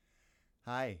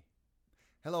Hi.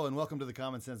 Hello and welcome to the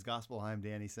Common Sense Gospel. I'm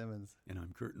Danny Simmons. And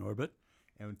I'm Kurt Norbert.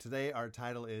 And today our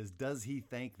title is Does He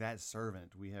Thank That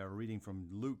Servant? We have a reading from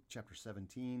Luke chapter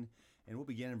 17, and we'll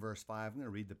begin in verse 5. I'm going to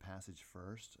read the passage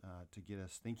first to get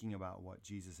us thinking about what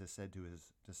Jesus has said to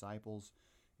his disciples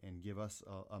and give us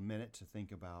a minute to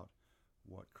think about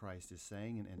what Christ is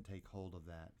saying and take hold of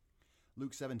that.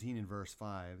 Luke 17 in verse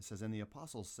 5 says, And the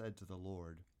apostles said to the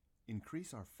Lord,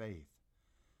 Increase our faith.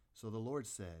 So the Lord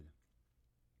said,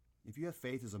 If you have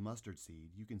faith as a mustard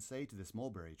seed, you can say to this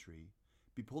mulberry tree,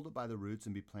 Be pulled up by the roots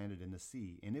and be planted in the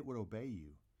sea, and it would obey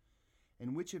you.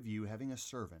 And which of you, having a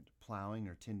servant, plowing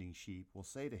or tending sheep, will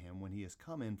say to him when he has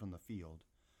come in from the field,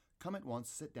 Come at once,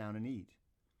 sit down and eat?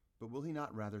 But will he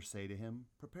not rather say to him,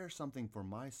 Prepare something for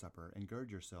my supper, and gird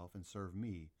yourself and serve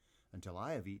me, until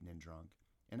I have eaten and drunk,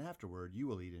 and afterward you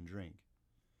will eat and drink?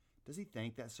 Does he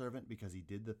thank that servant because he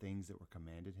did the things that were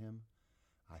commanded him?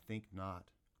 I think not.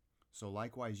 So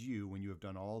likewise you, when you have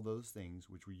done all those things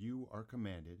which you are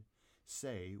commanded,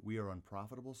 say, We are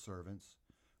unprofitable servants.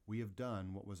 We have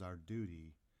done what was our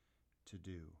duty to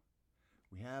do.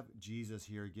 We have Jesus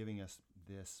here giving us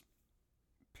this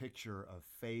picture of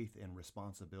faith and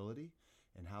responsibility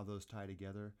and how those tie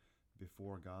together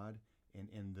before God and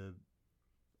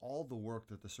all the work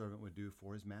that the servant would do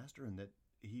for his master, and that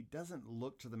he doesn't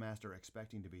look to the master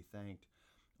expecting to be thanked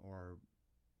or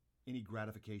any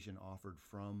gratification offered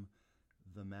from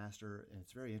the master. And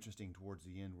it's very interesting towards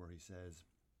the end where he says,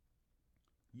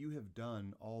 You have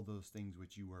done all those things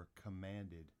which you were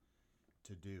commanded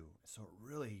to do. So it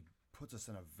really puts us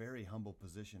in a very humble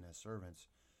position as servants,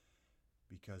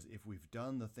 because if we've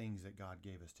done the things that God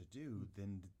gave us to do,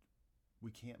 then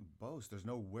we can't boast. There's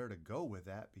nowhere to go with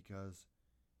that because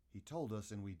he told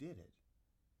us and we did it.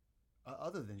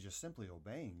 Other than just simply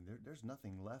obeying, there's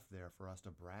nothing left there for us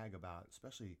to brag about,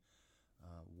 especially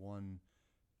one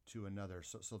to another.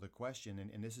 So the question,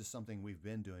 and this is something we've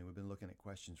been doing, we've been looking at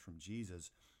questions from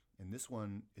Jesus, and this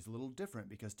one is a little different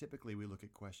because typically we look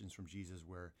at questions from Jesus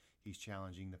where he's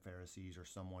challenging the Pharisees or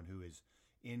someone who is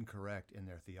incorrect in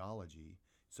their theology.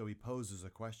 So he poses a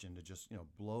question to just,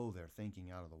 blow their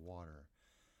thinking out of the water.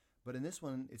 But in this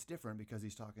one, it's different because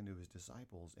he's talking to his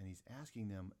disciples and he's asking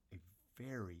them a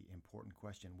very important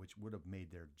question, which would have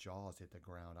made their jaws hit the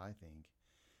ground, I think.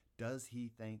 Does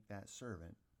he thank that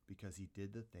servant because he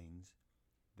did the things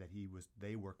that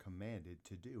they were commanded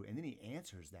to do? And then he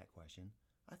answers that question.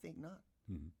 I think not.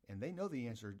 Mm-hmm. And they know the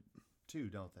answer too,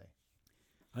 don't they?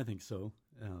 I think so.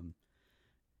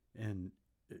 And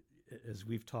as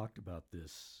we've talked about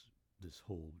this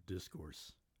whole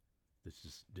discourse,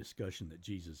 this discussion that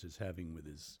Jesus is having with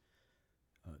his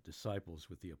disciples,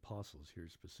 with the apostles here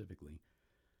specifically,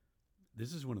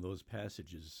 this is one of those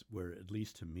passages where, at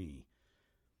least to me,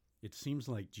 it seems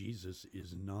like Jesus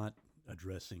is not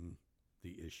addressing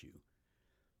the issue.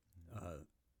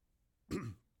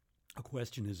 A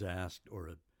question is asked or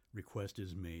a request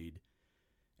is made,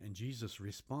 and Jesus'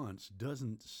 response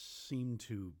doesn't seem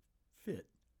to fit.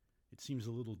 It seems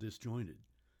a little disjointed.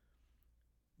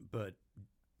 But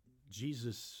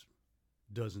Jesus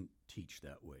doesn't teach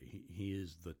that way. He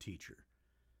is the teacher.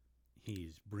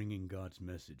 He's bringing God's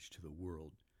message to the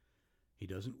world. He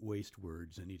doesn't waste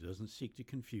words, and he doesn't seek to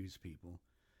confuse people.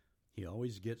 He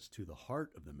always gets to the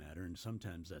heart of the matter, and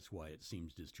sometimes that's why it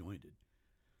seems disjointed,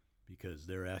 because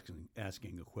they're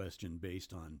asking a question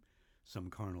based on some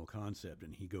carnal concept,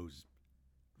 and he goes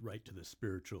right to the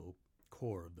spiritual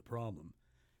core of the problem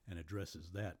and addresses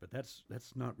that. But that's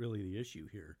not really the issue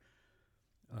here.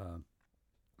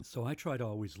 So I try to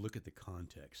always look at the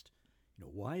context.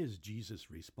 Why is Jesus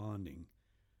responding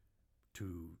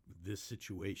to this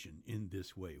situation in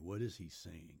this way? What is he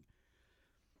saying?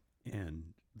 And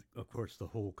of course, the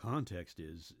whole context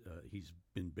is he's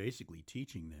been basically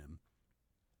teaching them,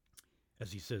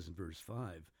 as he says in verse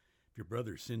 5, if your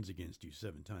brother sins against you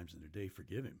 7 times in a day,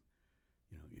 forgive him.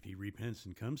 If he repents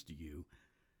and comes to you,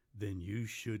 then you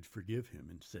should forgive him.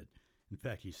 And in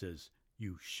fact, he says,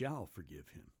 you shall forgive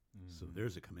him. Mm-hmm. So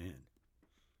there's a command.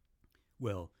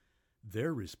 Well,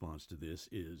 their response to this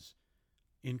is,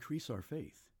 increase our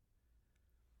faith.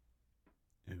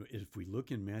 And if we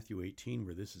look in Matthew 18,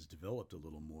 where this is developed a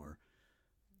little more,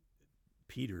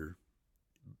 Peter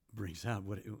brings out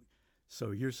so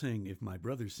you're saying if my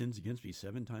brother sins against me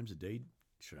 7 times a day,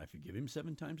 should I forgive him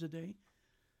 7 times a day?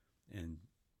 And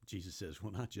Jesus says,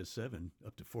 well, not just 7,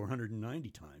 up to 490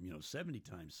 times, 70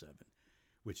 times 7,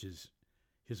 which is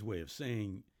his way of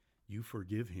saying you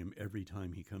forgive him every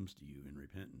time he comes to you in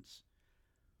repentance.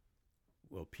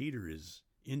 Well, Peter is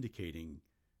indicating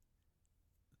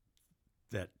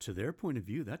that to their point of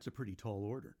view, that's a pretty tall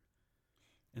order.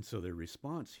 And so their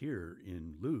response here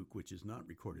in Luke, which is not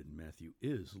recorded in Matthew,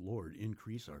 is, Lord,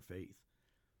 increase our faith.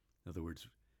 In other words,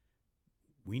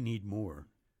 we need more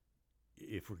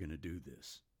if we're going to do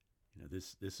this.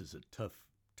 This is a tough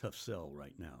sell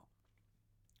right now.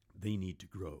 They need to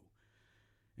grow.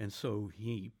 And so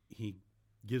he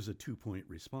gives a 2-point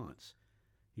response.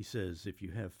 He says, if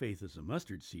you have faith as a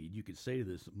mustard seed, you could say to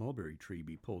this mulberry tree,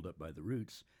 be pulled up by the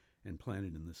roots and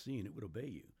planted in the sea, and it would obey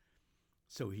you.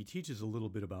 So he teaches a little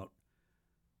bit about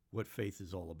what faith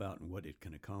is all about and what it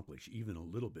can accomplish. Even a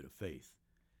little bit of faith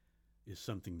is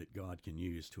something that God can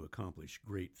use to accomplish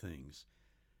great things.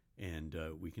 And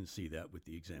we can see that with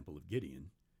the example of Gideon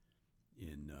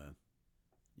in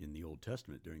the Old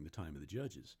Testament during the time of the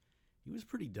Judges. He was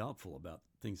pretty doubtful about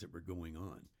things that were going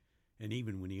on. And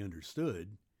even when he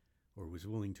understood or was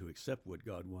willing to accept what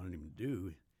God wanted him to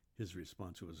do, his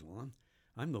response was, well,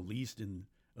 I'm the least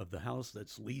of the house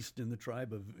that's least in the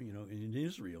tribe of, in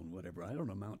Israel and whatever. I don't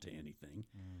amount to anything.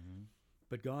 Mm-hmm.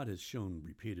 But God has shown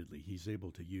repeatedly he's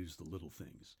able to use the little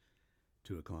things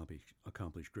to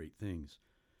accomplish great things.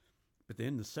 But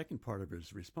then the second part of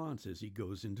his response is he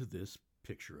goes into this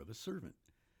picture of a servant.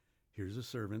 Here's a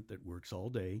servant that works all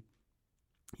day.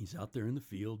 He's out there in the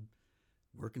field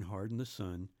working hard in the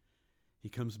sun. He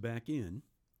comes back in,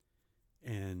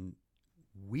 and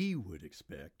we would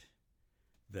expect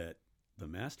that the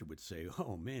master would say,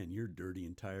 oh man, you're dirty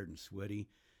and tired and sweaty.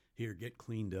 Here, get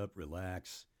cleaned up,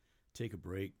 relax, take a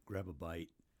break, grab a bite,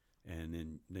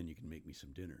 and then you can make me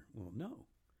some dinner. Well, no,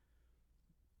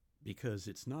 because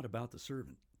it's not about the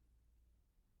servant,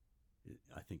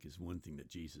 I think, is one thing that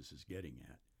Jesus is getting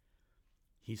at.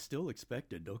 He still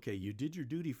expected, okay, you did your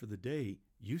duty for the day.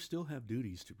 You still have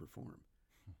duties to perform.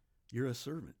 You're a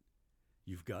servant.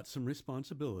 You've got some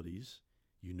responsibilities.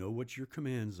 You know what your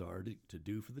commands are to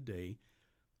do for the day.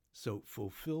 So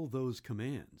fulfill those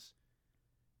commands.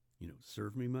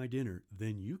 Serve me my dinner.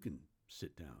 Then you can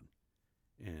sit down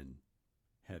and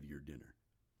have your dinner.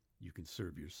 You can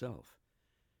serve yourself.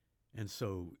 And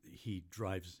so he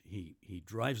drives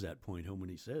that point home when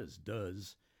he says,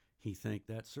 does he thank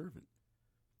that servant?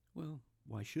 Well,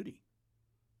 why should he?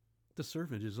 The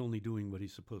servant is only doing what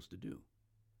he's supposed to do.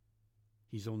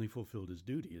 He's only fulfilled his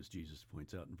duty, as Jesus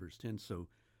points out in verse 10. So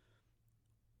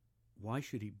why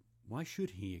should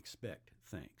he expect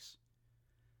thanks?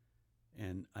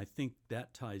 And I think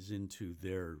that ties into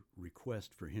their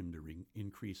request for him to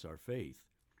increase our faith,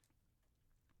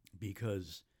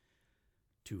 because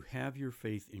to have your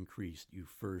faith increased, you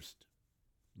first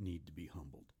need to be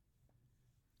humbled.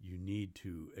 You need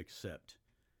to accept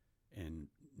and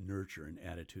nurture an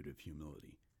attitude of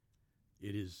humility.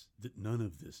 It is that none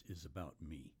of this is about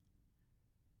me.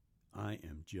 I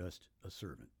am just a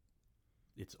servant.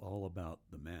 It's all about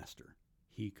the master.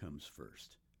 He comes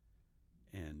first.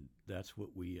 And that's what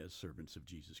we as servants of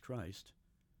Jesus Christ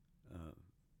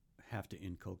have to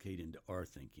inculcate into our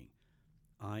thinking.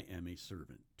 I am a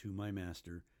servant to my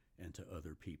master and to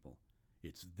other people.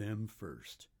 It's them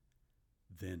first,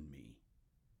 then me.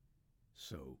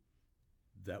 So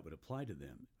that would apply to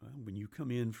them. When you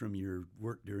come in from your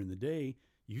work during the day,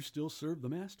 you still serve the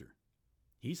master.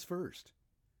 He's first.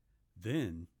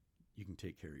 Then you can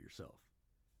take care of yourself,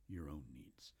 your own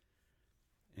needs.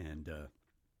 And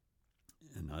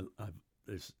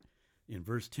there's in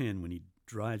verse 10, when he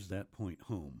drives that point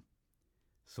home,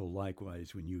 so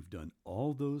likewise, when you've done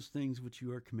all those things which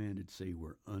you are commanded, say,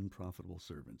 we're unprofitable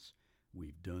servants.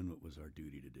 We've done what was our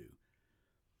duty to do.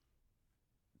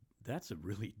 That's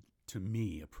to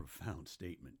me, a profound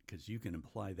statement, because you can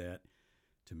apply that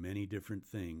to many different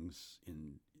things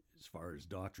as far as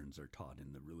doctrines are taught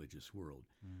in the religious world.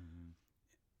 Mm-hmm.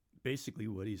 Basically,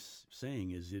 what he's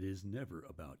saying is it is never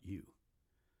about you.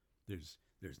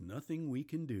 There's nothing we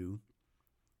can do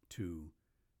to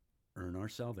earn our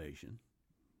salvation,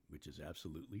 which is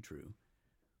absolutely true.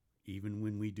 Even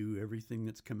when we do everything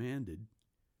that's commanded,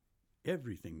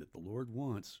 everything that the Lord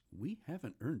wants, we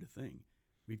haven't earned a thing.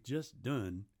 We've just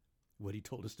done what he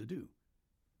told us to do.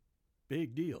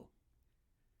 Big deal.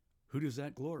 Who does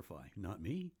that glorify? Not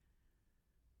me.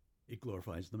 It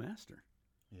glorifies the master.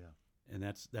 Yeah. And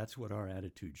that's what our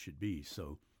attitude should be.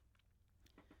 So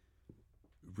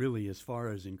really, as far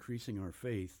as increasing our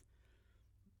faith,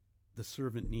 the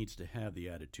servant needs to have the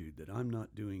attitude that I'm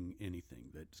not doing anything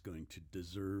that's going to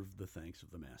deserve the thanks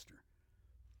of the master.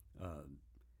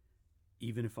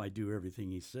 Even if I do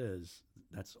everything he says,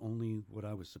 that's only what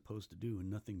I was supposed to do and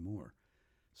nothing more.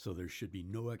 So there should be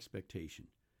no expectation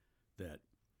that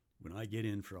when I get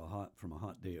in from a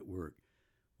hot day at work,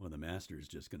 well, the master is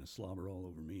just going to slobber all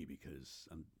over me because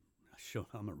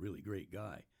I'm a really great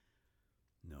guy.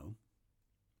 No,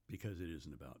 because it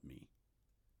isn't about me.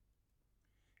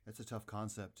 That's a tough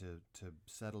concept to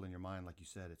settle in your mind. Like you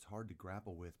said, it's hard to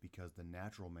grapple with because the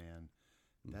natural man,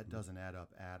 that doesn't add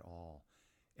up at all.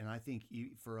 And I think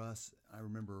for us, I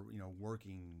remember,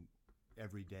 working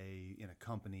every day in a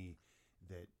company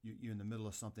that you're in the middle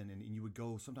of something, and you would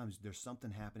go, sometimes there's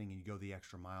something happening and you go the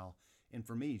extra mile. And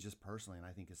for me, just personally, and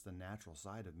I think it's the natural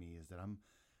side of me, is that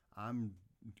I'm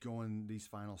going these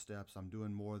final steps. I'm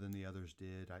doing more than the others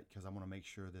did because I want to make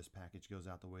sure this package goes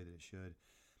out the way that it should.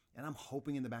 And I'm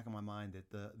hoping in the back of my mind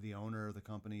that the owner of the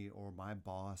company or my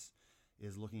boss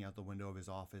is looking out the window of his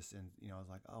office, and I was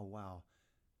like, oh wow,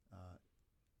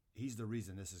 he's the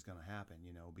reason this is going to happen,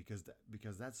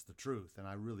 because that's the truth. And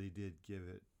I really did give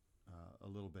it a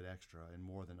little bit extra and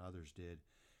more than others did.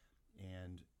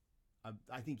 And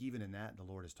I think even in that, the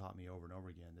Lord has taught me over and over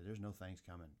again that there's no thanks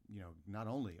coming. Not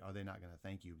only are they not going to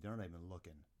thank you, they're not even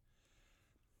looking.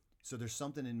 So there's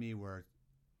something in me where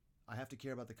I have to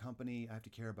care about the company. I have to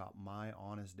care about my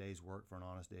honest day's work for an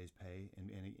honest day's pay,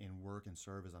 and work and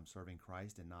serve as I'm serving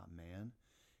Christ and not man.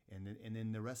 And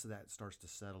then the rest of that starts to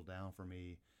settle down for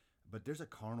me. But there's a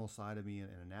carnal side of me and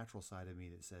a natural side of me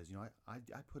that says, I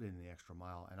put in the extra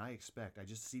mile, and I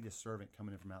just see this servant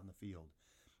coming in from out in the field,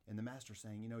 and the master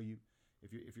saying,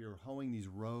 if you're hoeing these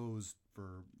rows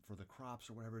for the crops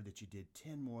or whatever, that you did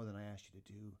 10 more than I asked you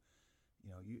to do,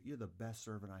 you're the best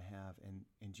servant I have.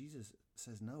 And Jesus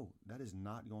says, no, that is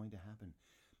not going to happen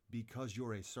because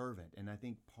you're a servant. And I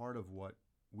think part of what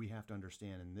we have to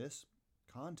understand in this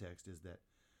context is that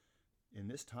in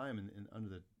this time and under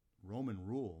the Roman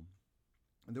rule,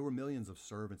 there were millions of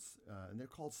servants, and they're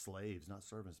called slaves, not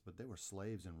servants, but they were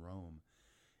slaves in Rome.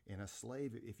 And a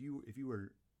slave, if you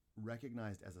were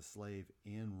recognized as a slave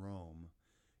in Rome,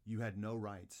 you had no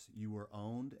rights. You were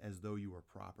owned as though you were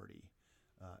property.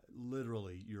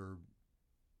 Literally, your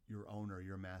owner,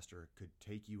 your master, could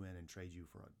take you in and trade you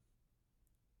for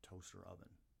a toaster oven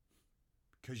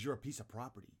because you're a piece of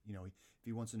property. If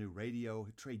he wants a new radio,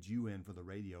 he trades you in for the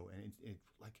radio, and it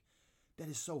that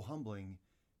is so humbling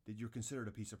that you're considered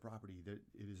a piece of property. That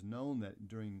it is known that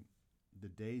during the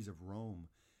days of Rome,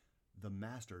 the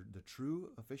master, the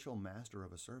true official master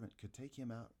of a servant, could take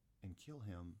him out and kill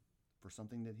him for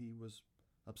something that he was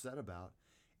upset about.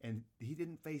 And he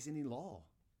didn't face any law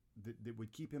that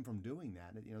would keep him from doing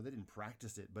that. They didn't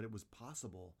practice it, but it was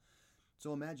possible.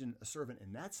 So imagine a servant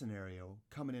in that scenario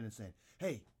coming in and saying,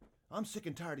 hey, I'm sick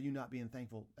and tired of you not being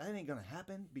thankful. That ain't going to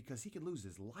happen, because he could lose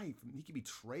his life. He could be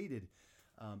traded.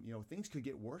 Things could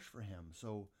get worse for him.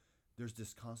 So there's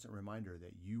this constant reminder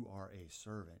that you are a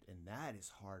servant. And that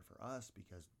is hard for us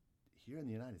because here in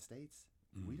the United States,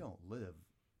 we don't live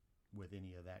with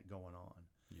any of that going on.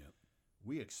 Yep.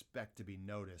 We expect to be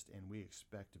noticed and we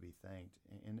expect to be thanked.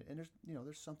 And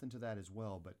there's something to that as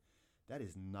well, but that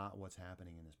is not what's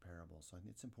happening in this parable. So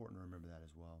it's important to remember that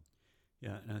as well.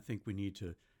 Yeah, and I think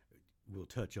we'll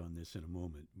touch on this in a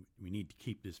moment. We need to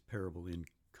keep this parable in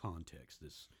context,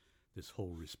 this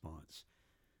whole response.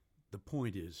 The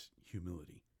point is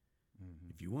humility.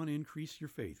 Mm-hmm. If you want to increase your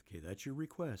faith, okay, that's your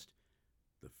request.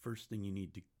 The first thing you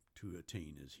need to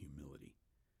attain is humility,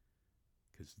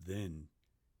 because then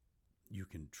you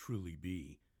can truly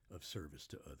be of service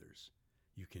to others.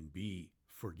 You can be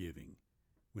forgiving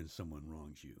when someone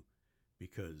wrongs you,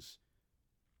 because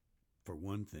for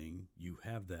one thing, you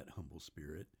have that humble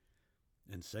spirit.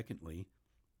 And secondly,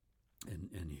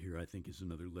 and here I think is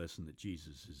another lesson that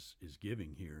Jesus is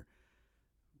giving here,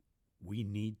 we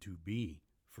need to be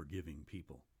forgiving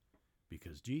people,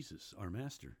 because Jesus, our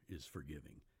master, is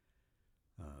forgiving.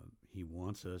 He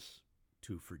wants us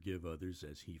to forgive others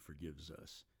as he forgives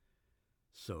us.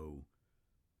 So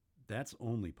that's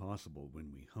only possible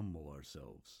when we humble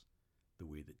ourselves the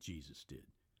way that Jesus did.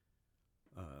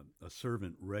 A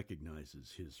servant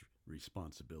recognizes his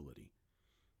responsibility,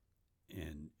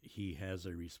 and he has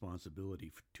a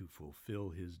responsibility to fulfill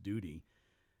his duty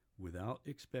without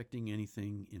expecting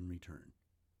anything in return.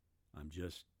 I'm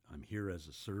here as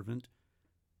a servant.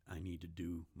 I need to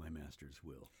do my master's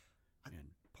will.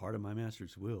 And part of my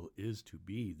master's will is to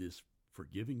be this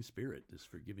forgiving spirit, this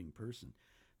forgiving person.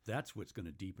 That's what's going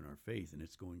to deepen our faith, and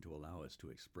it's going to allow us to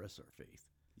express our faith.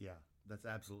 Yeah, that's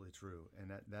absolutely true.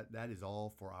 And that is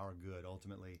all for our good,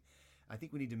 ultimately. I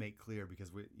think we need to make clear, because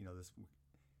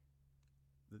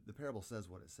the parable says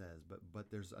what it says,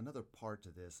 but there's another part to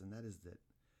this, and that is that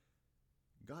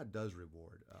God does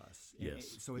reward us.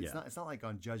 Yes. So it's not like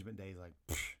on Judgment Day, like,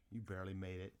 you barely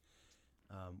made it.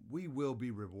 We will be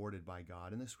rewarded by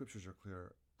God, and the scriptures are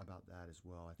clear about that as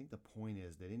well. I think the point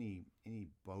is that any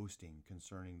boasting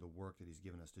concerning the work that he's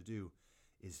given us to do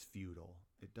is futile.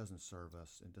 It doesn't serve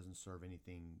us. It doesn't serve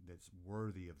anything that's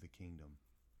worthy of the kingdom.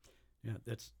 Yeah,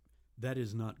 that's that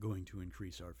is not going to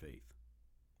increase our faith.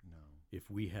 No. If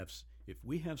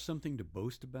we have something to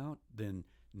boast about, then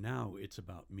now it's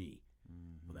about me.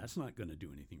 Mm-hmm. Well, that's not going to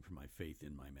do anything for my faith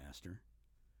in my master.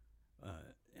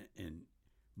 And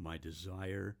my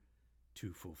desire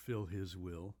to fulfill his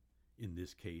will, in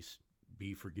this case,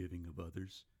 be forgiving of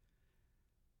others,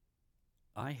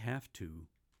 I have to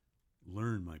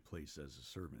learn my place as a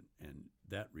servant, and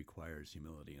that requires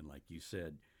humility. And like you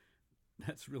said,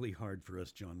 that's really hard for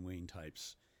us John Wayne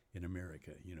types in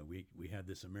America. You know, we have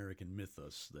this American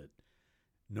mythos that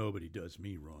nobody does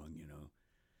me wrong, you know.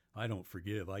 I don't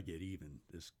forgive, I get even,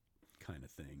 this kind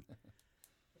of thing,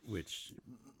 which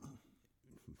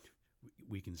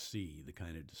we can see the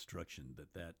kind of destruction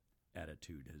that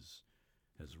attitude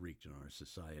has wreaked in our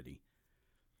society.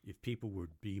 If people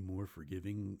would be more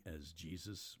forgiving as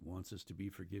Jesus wants us to be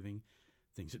forgiving,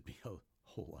 things would be a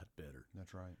whole lot better.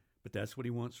 That's right. But that's what he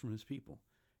wants from his people.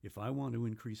 If I want to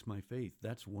increase my faith,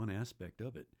 that's one aspect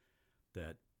of it,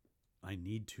 that I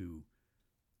need to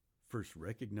first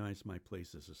recognize my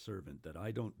place as a servant, that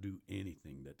I don't do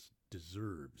anything that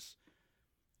deserves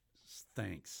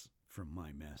thanks from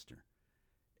my master.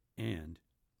 And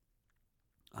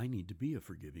I need to be a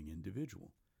forgiving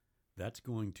individual. That's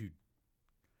going to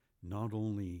not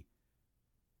only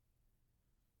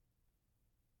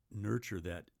nurture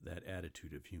that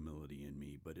attitude of humility in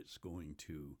me, but it's going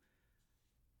to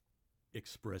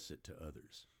express it to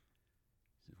others.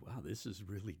 Wow, this is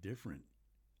really different.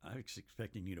 I was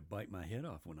expecting you to bite my head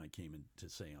off when I came in to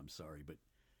say I'm sorry, but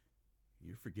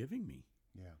you're forgiving me.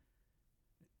 Yeah.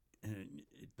 And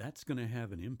that's going to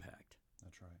have an impact.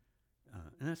 That's right.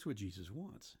 And that's what Jesus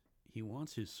wants. He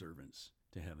wants his servants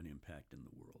to have an impact in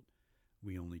the world.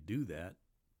 We only do that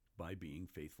by being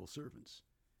faithful servants,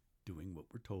 doing what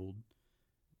we're told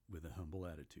with a humble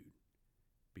attitude.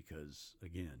 Because,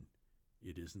 again,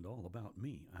 it isn't all about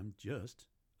me. I'm just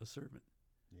a servant.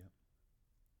 Yeah.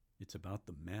 It's about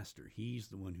the master. He's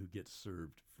the one who gets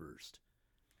served first.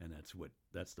 And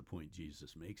that's the point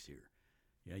Jesus makes here.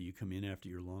 Yeah, you come in after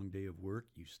your long day of work,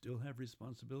 you still have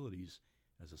responsibilities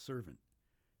as a servant.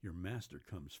 Your master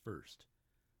comes first.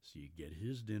 So you get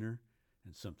his dinner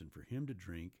and something for him to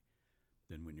drink.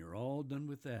 Then when you're all done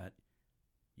with that,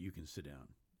 you can sit down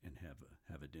and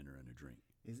have a dinner and a drink.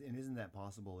 Isn't that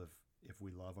possible if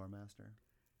we love our master?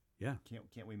 Yeah.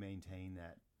 Can't we maintain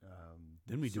that?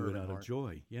 Then we do it out heart? of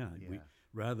joy. Yeah. Yeah.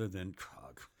 Rather than,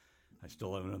 I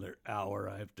still have another hour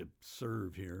I have to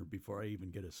serve here before I even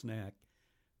get a snack.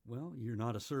 Well, you're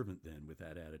not a servant then with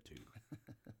that attitude.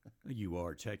 You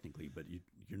are technically, but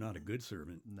you're not a good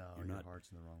servant. No, your heart's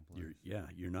in the wrong place.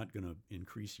 You're not going to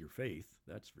increase your faith,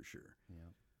 that's for sure.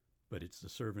 Yeah. But it's the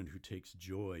servant who takes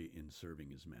joy in serving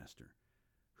his master,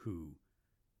 who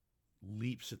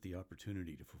leaps at the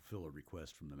opportunity to fulfill a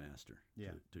request from the master,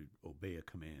 to obey a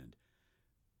command.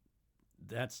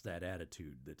 That's that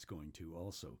attitude that's going to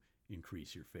also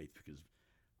increase your faith, because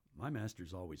my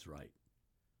master's always right.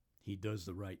 He does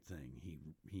the right thing.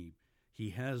 He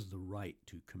has the right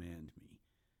to command me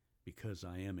because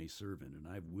I am a servant and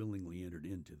I've willingly entered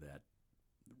into that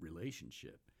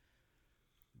relationship.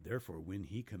 Therefore, when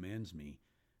he commands me,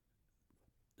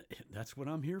 that's what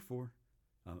I'm here for,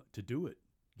 to do it,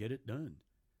 get it done,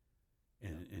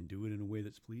 and do it in a way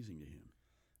that's pleasing to him.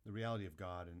 The reality of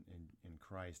God in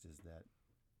Christ is that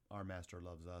our master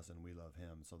loves us and we love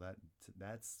him. So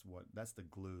that's the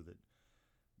glue that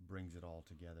brings it all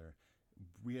together.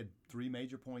 We had 3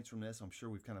 major points from this. I'm sure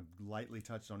we've kind of lightly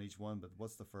touched on each one, but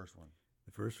what's the first one?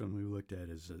 The first one we looked at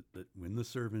is that when the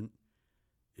servant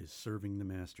is serving the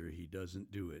master, he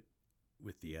doesn't do it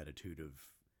with the attitude of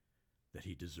that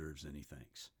he deserves any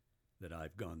thanks, that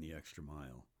I've gone the extra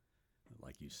mile,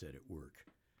 like you said at work,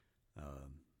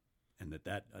 and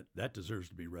that deserves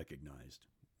to be recognized.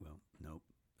 Well, nope,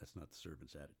 that's not the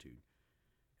servant's attitude.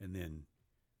 And then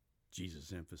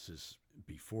Jesus' emphasis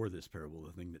before this parable,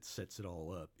 the thing that sets it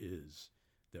all up, is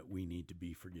that we need to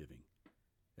be forgiving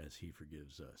as he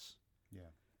forgives us. Yeah.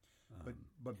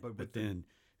 But then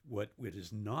what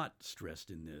is not stressed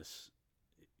in this,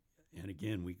 and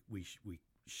again, we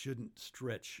shouldn't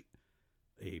stretch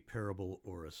a parable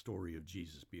or a story of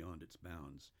Jesus beyond its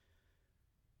bounds.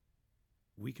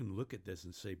 We can look at this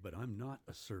and say, but I'm not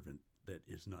a servant that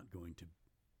is not going to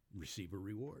receive a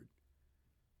reward,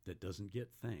 that doesn't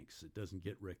get thanks, it doesn't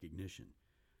get recognition,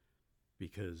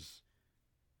 because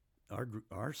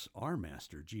our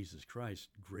master, Jesus Christ,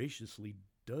 graciously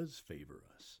does favor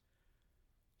us.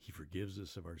 He forgives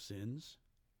us of our sins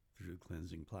through the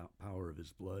cleansing power of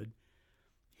his blood.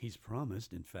 He's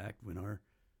promised, in fact, when our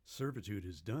servitude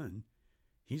is done,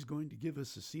 he's going to give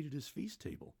us a seat at his feast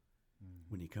table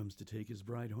when he comes to take his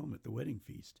bride home at the wedding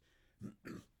feast.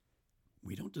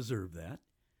 We don't deserve that.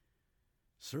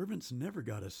 Servants never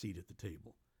got a seat at the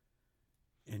table.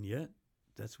 And yet,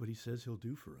 that's what he says he'll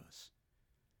do for us.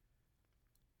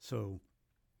 So,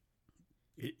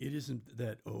 it isn't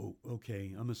that, oh,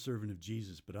 okay, I'm a servant of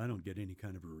Jesus, but I don't get any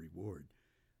kind of a reward.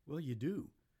 Well, you do.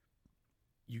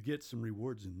 You get some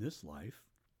rewards in this life,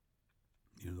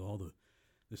 all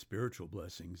the spiritual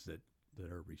blessings that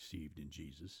are received in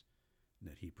Jesus,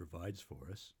 that he provides for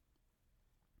us.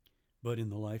 But in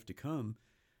the life to come,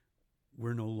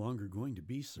 we're no longer going to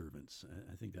be servants.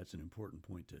 I think that's an important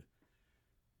point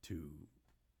to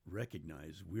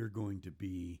recognize. We're going to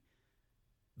be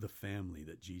the family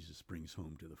that Jesus brings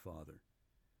home to the Father.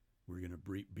 We're going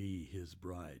to be his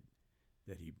bride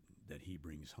that he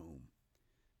brings home.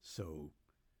 So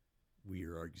we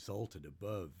are exalted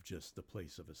above just the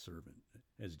place of a servant,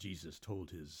 as Jesus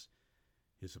told his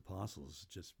apostles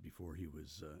just before he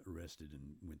was arrested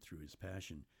and went through his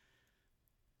passion.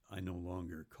 I no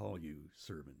longer call you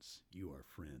servants, you are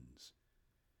friends.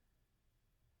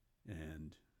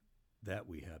 And that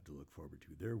we have to look forward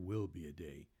to. There will be a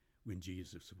day when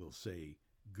Jesus will say,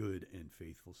 good and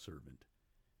faithful servant,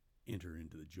 enter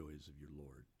into the joys of your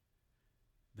Lord.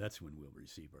 That's when we'll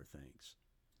receive our thanks.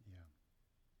 Yeah.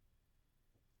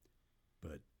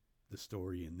 But the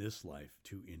story in this life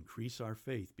to increase our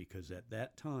faith, because at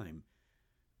that time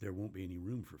there won't be any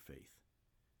room for faith.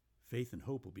 Faith and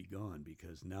hope will be gone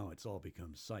because now it's all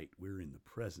become sight. We're in the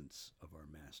presence of our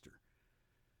Master.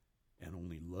 And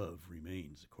only love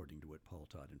remains, according to what Paul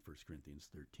taught in 1 Corinthians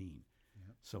 13.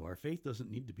 Yep. So our faith doesn't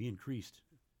need to be increased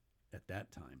at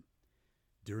that time.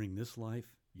 During this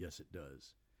life, yes, it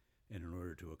does. And in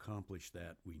order to accomplish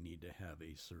that, we need to have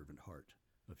a servant heart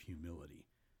of humility,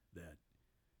 that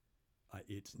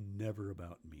it's never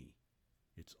about me.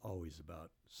 It's always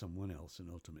about someone else, and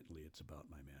ultimately it's about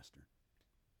my Master.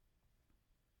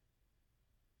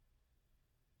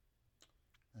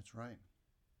 That's right.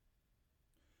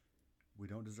 We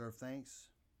don't deserve thanks.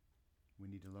 We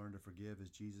need to learn to forgive as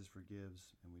Jesus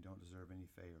forgives, and we don't deserve any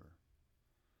favor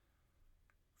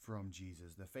from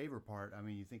Jesus. The favor part, I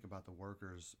mean, you think about the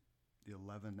workers, the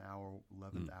 11th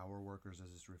hour workers,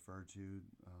 as it's referred to,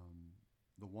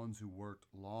 the ones who worked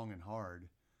long and hard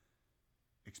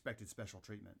expected special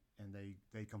treatment, and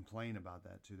they complain about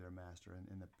that to their master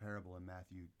in the parable in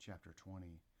Matthew chapter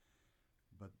 20.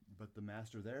 But the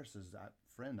master there says,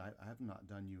 friend, I have not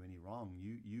done you any wrong.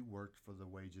 You worked for the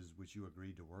wages which you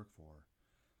agreed to work for.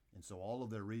 And so all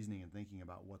of their reasoning and thinking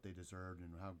about what they deserved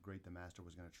and how great the master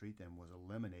was going to treat them was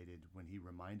eliminated when he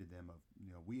reminded them of,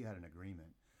 we had an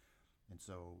agreement. And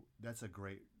so that's a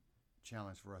great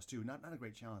challenge for us too. Not a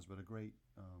great challenge, but a great,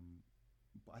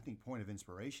 I think, point of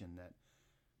inspiration, that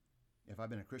if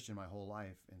I've been a Christian my whole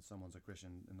life and someone's a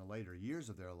Christian in the later years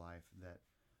of their life, that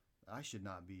I should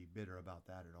not be bitter about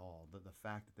that at all. But the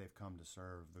fact that they've come to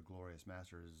serve the glorious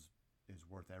Master is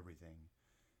worth everything.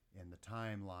 And the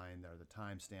timeline or the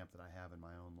time stamp that I have in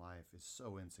my own life is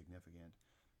so insignificant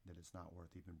that it's not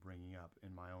worth even bringing up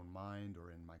in my own mind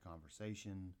or in my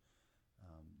conversation.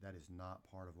 That is not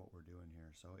part of what we're doing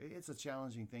here. So it's a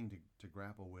challenging thing to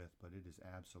grapple with, but it is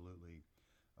absolutely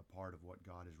a part of what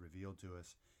God has revealed to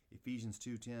us. Ephesians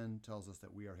 2:10 tells us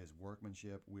that we are his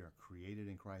workmanship. We are created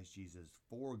in Christ Jesus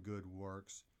for good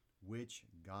works, which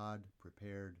God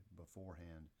prepared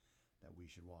beforehand that we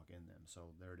should walk in them.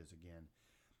 So there it is again.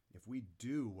 If we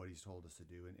do what he's told us to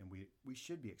do, and we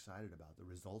should be excited about the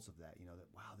results of that,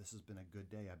 that, wow, this has been a good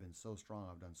day. I've been so strong.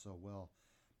 I've done so well.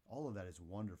 All of that is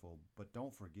wonderful, but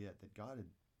don't forget that God had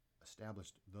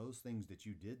established those things that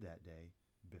you did that day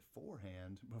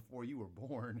beforehand, before you were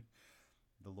born.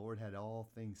 The Lord had all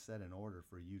things set in order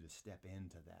for you to step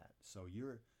into that. So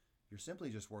you're simply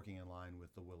just working in line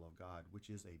with the will of God, which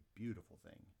is a beautiful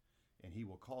thing. And he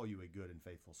will call you a good and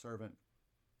faithful servant,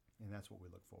 and that's what we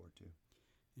look forward to.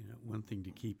 One thing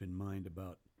to keep in mind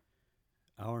about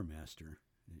our Master,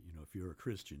 if you're a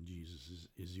Christian, Jesus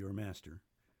is your Master,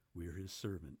 we're his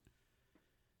servant,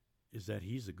 is that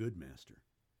he's a good Master.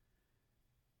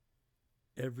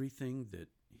 Everything that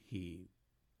he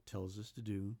tells us to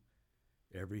do,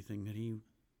 everything that he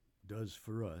does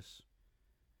for us,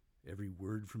 every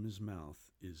word from his mouth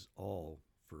is all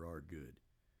for our good.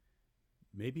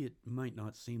 Maybe it might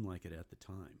not seem like it at the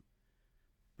time,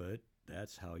 but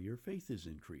that's how your faith is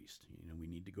increased. We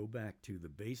need to go back to the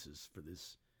basis for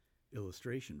this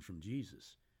illustration from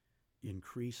Jesus.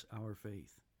 Increase our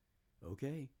faith.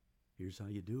 Okay, here's how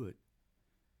you do it.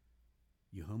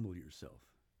 You humble yourself.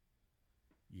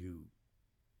 You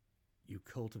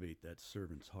cultivate that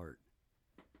servant's heart.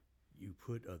 You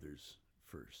put others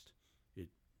first.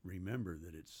 Remember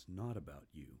that it's not about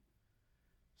you.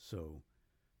 So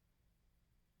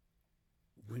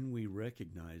when we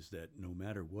recognize that no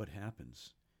matter what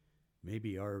happens,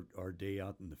 maybe our day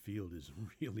out in the field is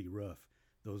really rough.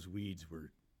 Those weeds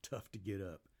were tough to get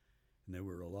up, and there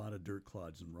were a lot of dirt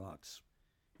clods and rocks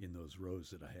in those rows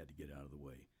that I had to get out of the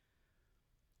way.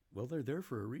 Well, they're there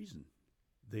for a reason.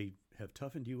 They have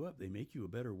toughened you up. They make you a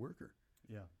better worker.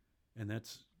 Yeah. And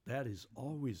that is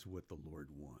always what the Lord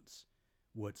wants.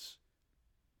 What's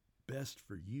best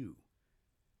for you.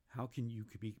 How can you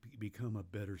become a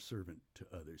better servant to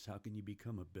others? How can you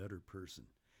become a better person?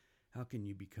 How can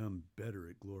you become better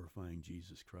at glorifying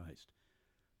Jesus Christ?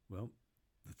 Well,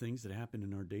 the things that happen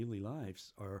in our daily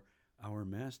lives are our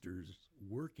masters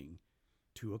working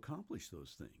to accomplish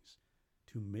those things,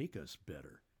 to make us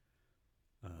better.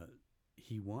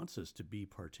 He wants us to be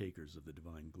partakers of the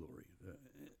divine glory.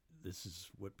 This is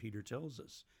what Peter tells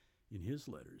us in his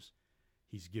letters.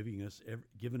 He's given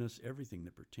us everything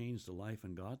that pertains to life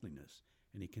and godliness,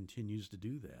 and he continues to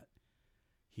do that.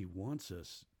 He wants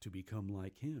us to become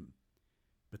like him,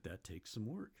 but that takes some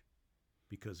work,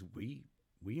 because we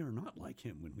are not like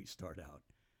him when we start out.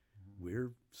 Mm-hmm.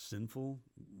 We're sinful.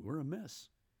 We're a mess.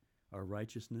 Our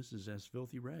righteousness is as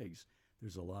filthy rags.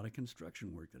 There's a lot of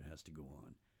construction work that has to go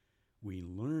on. We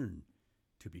learn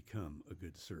to become a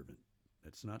good servant.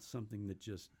 That's not something that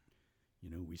just,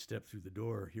 we step through the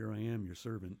door, here I am, your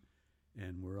servant,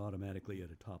 and we're automatically at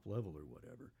a top level or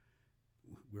whatever.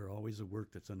 We're always a work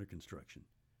that's under construction.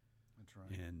 That's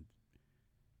right. And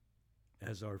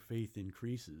as our faith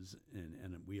increases,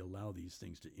 and we allow these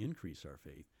things to increase our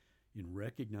faith, in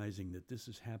recognizing that this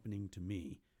is happening to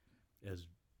me, as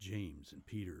James and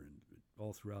Peter and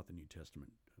all throughout the New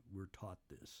Testament, we're taught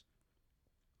this,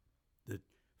 that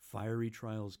fiery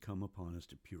trials come upon us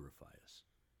to purify us.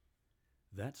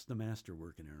 That's the master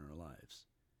working in our lives.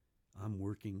 I'm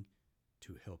working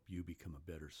to help you become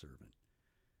a better servant.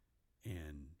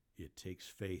 And it takes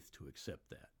faith to accept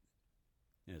that.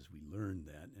 As we learn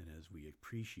that and as we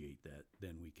appreciate that,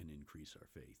 then we can increase our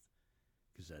faith,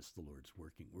 because that's the Lord's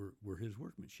working. We're his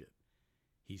workmanship.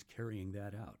 He's carrying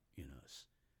that out in us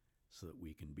so that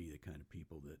we can be the kind of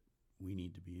people that we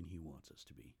need to be and he wants us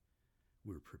to be.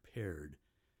 We're prepared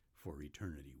for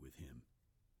eternity with him.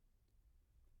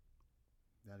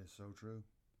 That is so true.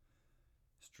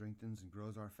 Strengthens and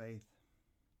grows our faith.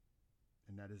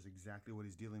 And that is exactly what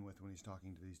he's dealing with when he's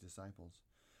talking to these disciples.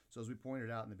 So as we pointed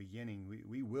out in the beginning,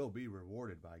 we will be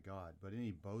rewarded by God, but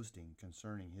any boasting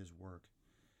concerning his work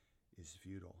is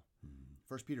futile.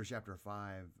 1 Peter chapter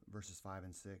 5, verses 5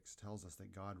 and 6 tells us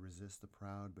that God resists the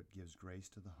proud but gives grace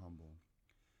to the humble.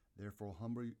 Therefore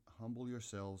humble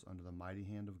yourselves under the mighty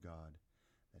hand of God,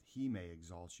 that he may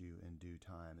exalt you in due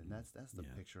time. And that's the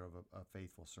picture of a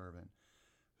faithful servant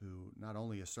who not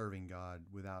only is serving God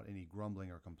without any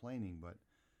grumbling or complaining, but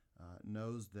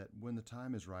knows that when the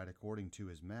time is right, according to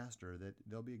his master, that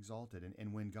they'll be exalted.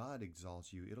 And when God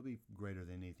exalts you, it'll be greater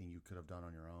than anything you could have done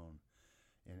on your own.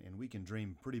 And we can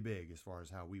dream pretty big as far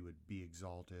as how we would be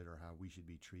exalted or how we should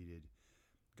be treated.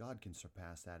 God can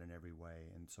surpass that in every way.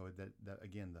 And so that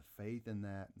again, the faith in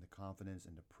that and the confidence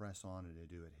and to press on and to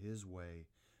do it his way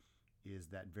is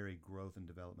that very growth and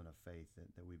development of faith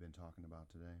that we've been talking about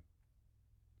today.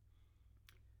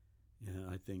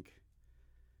 Yeah, I think,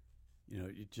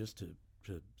 just to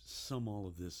sum all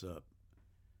of this up,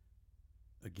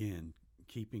 again,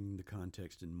 keeping the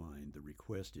context in mind, the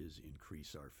request is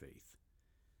increase our faith.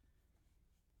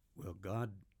 Well,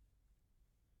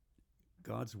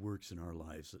 God's works in our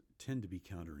lives tend to be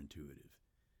counterintuitive.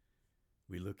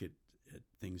 We look at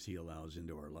things he allows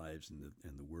into our lives and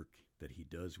the work that he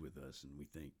does with us, and we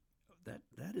think, that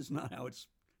is not how it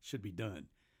should be done.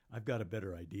 I've got a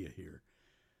better idea here.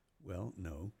 Well,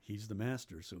 no, he's the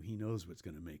master, so he knows what's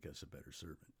going to make us a better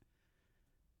servant.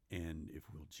 And if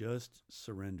we'll just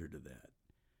surrender to that,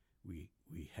 we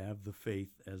have the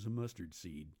faith as a mustard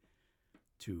seed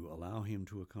to allow him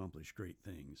to accomplish great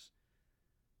things,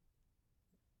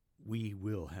 we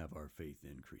will have our faith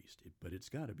increased. But it's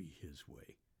got to be his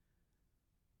way,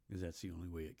 because that's the only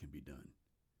way it can be done.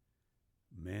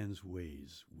 Man's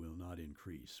ways will not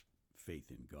increase faith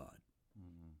in God.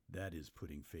 Mm-hmm. That is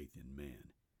putting faith in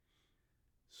man.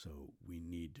 So we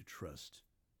need to trust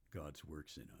God's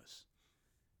works in us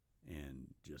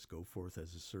and just go forth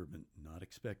as a servant, not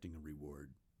expecting a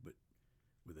reward, but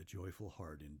with a joyful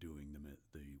heart in doing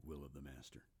the will of the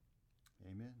master.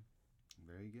 Amen.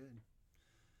 Very good.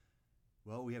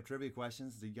 Well, we have trivia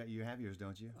questions. You have yours,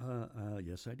 don't you?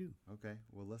 Yes, I do. Okay.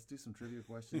 Well, let's do some trivia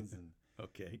questions and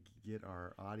okay, get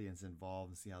our audience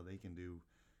involved and see how they can do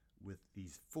with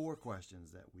these 4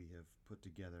 questions that we have put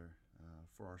together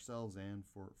for ourselves and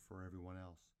for everyone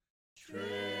else.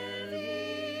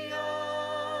 Trivia!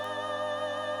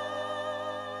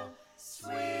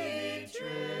 Sweet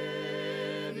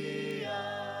trivia.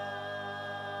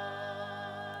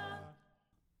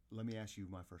 Let me ask you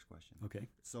my first question. Okay.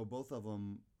 So both of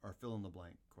them are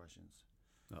fill-in-the-blank questions.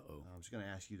 Uh-oh. I'm just going to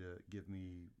ask you to give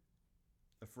me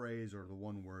a phrase or the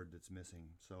one word that's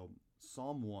missing. So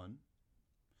Psalm 1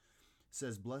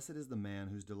 says, "Blessed is the man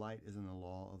whose delight is in the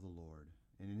law of the Lord,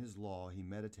 and in his law he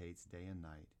meditates day and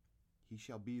night. He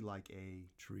shall be like a..."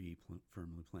 Tree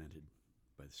firmly planted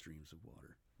by the streams of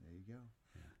water. There you go.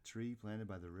 Yeah. Tree planted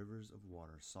by the rivers of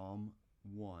water. Psalm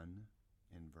 1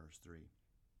 and verse 3.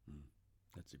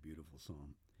 That's a beautiful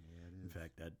psalm. Yeah, it is. In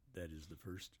fact, that is the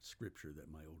first scripture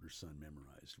that my older son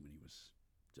memorized when he was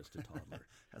just a toddler.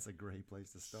 That's a great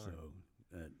place to start. So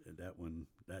that one,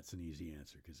 that's an easy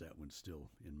answer because that one's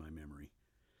still in my memory.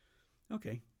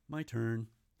 Okay, my turn.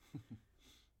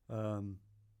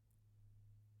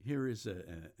 Here is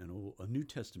a New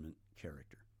Testament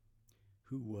character.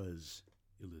 Who was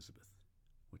Elizabeth?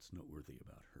 What's noteworthy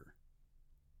about her?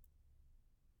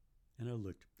 And I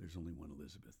looked, there's only one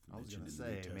Elizabeth. I was going to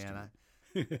mentioned say, in the New man,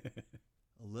 Testament.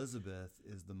 Elizabeth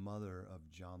is the mother of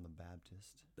John the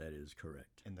Baptist That is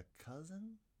correct. and the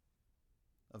cousin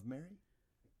of Mary?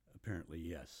 Apparently,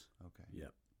 yes. Okay.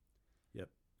 Yep.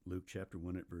 Luke chapter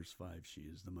 1 at verse 5, she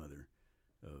is the mother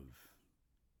of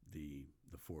the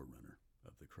forerunner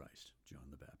of the Christ, John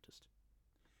the Baptist.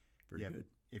 Very good.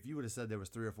 If you would have said there was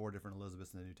 3 or 4 different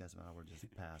Elizabeths in the New Testament, I would have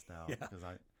just passed out. Yeah. Because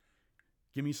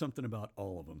Give me something about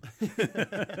all of them.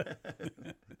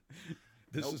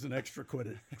 This Nope. is an extra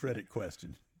credit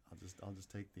question. I'll just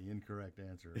take the incorrect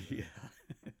answer. Yeah.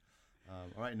 All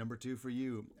right, number 2 for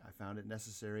you. I found it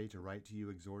necessary to write to you,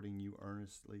 exhorting you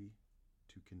earnestly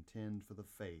to contend for the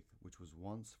faith which was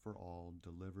once for all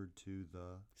delivered to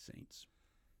the... Saints.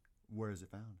 Where is it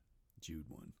found? Jude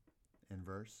 1. In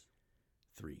verse?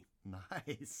 3.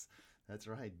 Nice. That's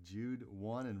right. Jude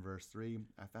 1 and verse 3.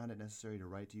 I found it necessary to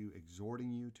write to you,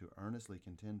 exhorting you to earnestly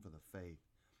contend for the faith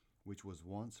which was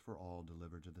once for all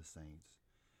delivered to the saints.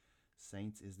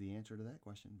 Saints is the answer to that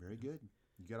question. Very good.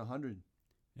 You got 100.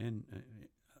 And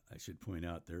I should point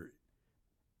out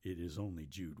it is only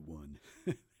Jude 1.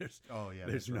 there's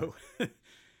no,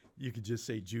 you could just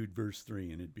say Jude verse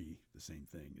 3 and it'd be the same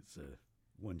thing. It's a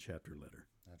one chapter letter.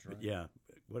 That's right. But yeah,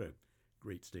 what a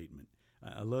great statement.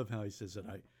 I love how he says that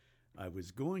I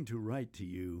was going to write to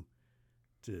you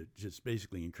to just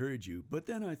basically encourage you, but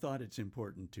then I thought it's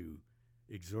important to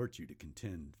exhort you to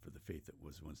contend for the faith that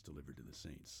was once delivered to the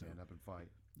saints. So, Stand up and fight.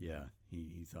 yeah,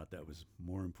 he thought that was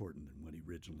more important than what he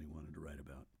originally wanted to write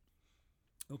about.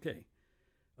 Okay.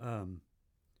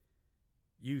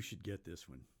 You should get this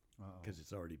one because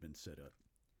it's already been set up.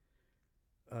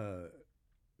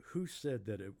 Who said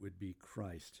that it would be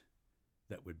Christ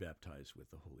that would baptize with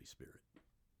the Holy Spirit?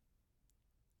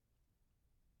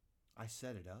 I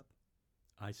set it up?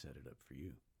 I set it up for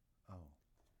you. Oh.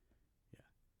 Yeah.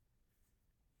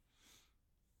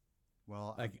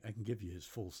 Well, I can give you his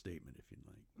full statement if you'd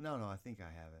like. No, I think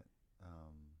I have it.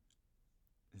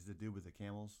 Is the dude with the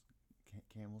camel's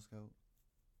coat?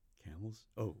 Camels?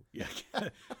 Oh, yeah.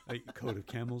 A coat of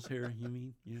camel's hair, you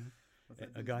mean? Yeah.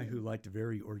 A guy who liked a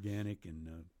very organic and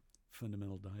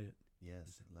fundamental diet.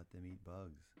 Yes, let them eat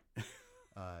bugs.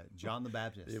 John the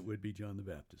Baptist. It would be John the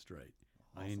Baptist, right.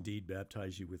 Awesome. I indeed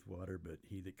baptize you with water, but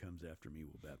he that comes after me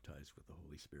will baptize with the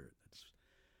Holy Spirit. That's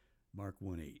Mark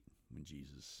 1:8, when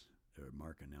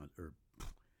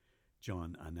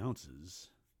John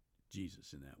announces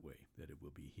Jesus in that way, that it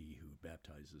will be he who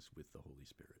baptizes with the Holy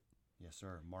Spirit. Yes,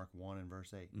 sir. Mark 1 and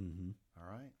verse 8. Mm-hmm. All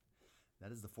right.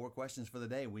 That is the 4 questions for the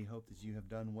day. We hope that you have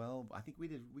done well. I think we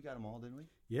did. We got them all, didn't we?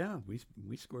 Yeah, we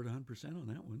scored 100% on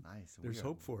that one. Nice. There's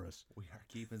hope for us. We are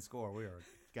keeping score. We are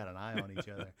got an eye on each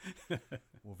other.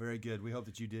 Well, very good. We hope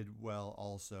that you did well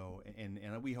also. And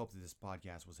we hope that this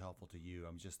podcast was helpful to you.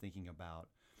 I'm just thinking about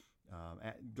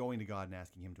going to God and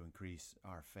asking him to increase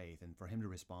our faith and for him to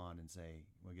respond and say,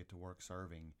 we'll get to work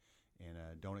serving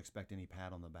and don't expect any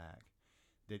pat on the back.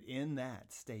 That in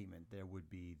that statement, there would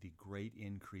be the great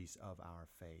increase of our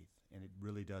faith. And it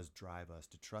really does drive us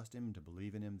to trust him, to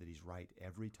believe in him, that he's right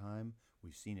every time.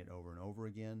 We've seen it over and over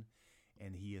again.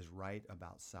 And he is right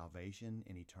about salvation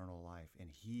and eternal life. And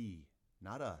he,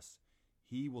 not us,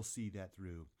 he will see that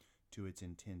through to its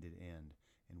intended end.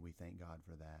 And we thank God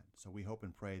for that. So we hope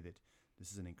and pray that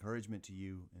this is an encouragement to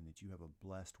you and that you have a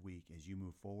blessed week as you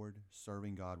move forward,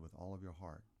 serving God with all of your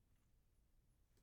heart.